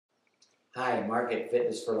Hi, Mark at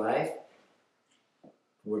Fitness for Life.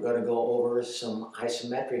 We're going to go over some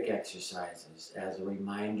isometric exercises. As a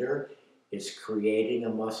reminder, it's creating a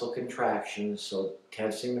muscle contraction, so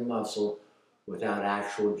tensing the muscle without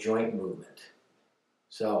actual joint movement.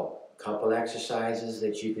 So, a couple exercises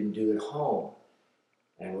that you can do at home,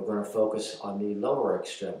 and we're going to focus on the lower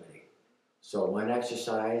extremity. So one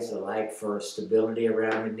exercise I like for stability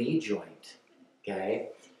around the knee joint,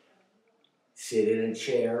 okay? Sit in a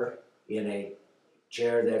chair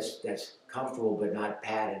that's comfortable but not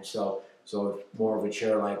padded, so more of a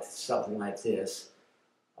chair like something like this,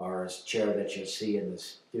 or a chair that you'll see in the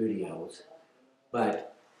studios.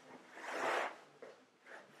 But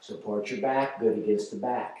support your back good against the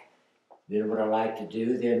back. Then what I like to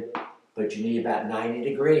do, then put your knee about 90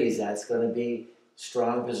 degrees. That's going to be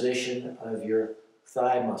strong position of your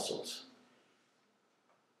thigh muscles.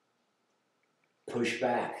 Push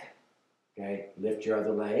back. Okay, lift your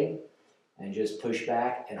other leg and just push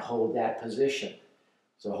back and hold that position.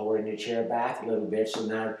 So holding your chair back a little bit, so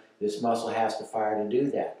now this muscle has to fire to do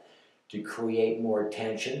that. To create more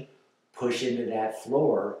tension, push into that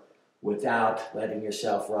floor without letting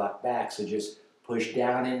yourself rock back. So just push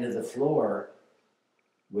down into the floor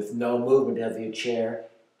with no movement of your chair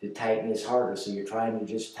to tighten this harder. So you're trying to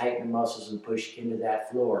just tighten the muscles and push into that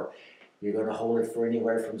floor. You're going to hold it for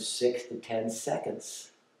anywhere from 6 to 10 seconds.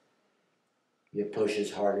 You push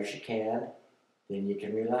as hard as you can, then you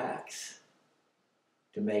can relax.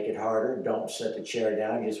 To make it harder, don't set the chair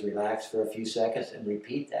down, just relax for a few seconds and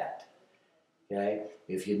repeat that. Okay?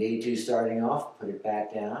 If you need to, starting off, put it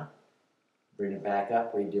back down, bring it back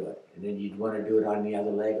up, redo it. And then you'd want to do it on the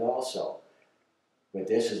other leg also. But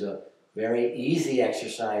this is a very easy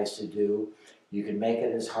exercise to do. You can make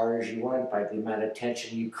it as hard as you want by the amount of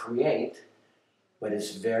tension you create, but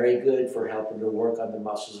it's very good for helping to work on the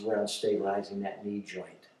muscles around stabilizing that knee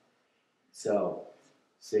joint. So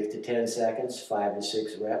 6 to 10 seconds, 5 to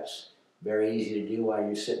 6 reps. Very easy to do while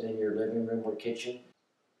you're sitting in your living room or kitchen.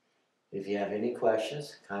 If you have any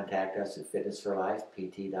questions, contact us at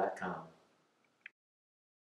fitness4lifept.com.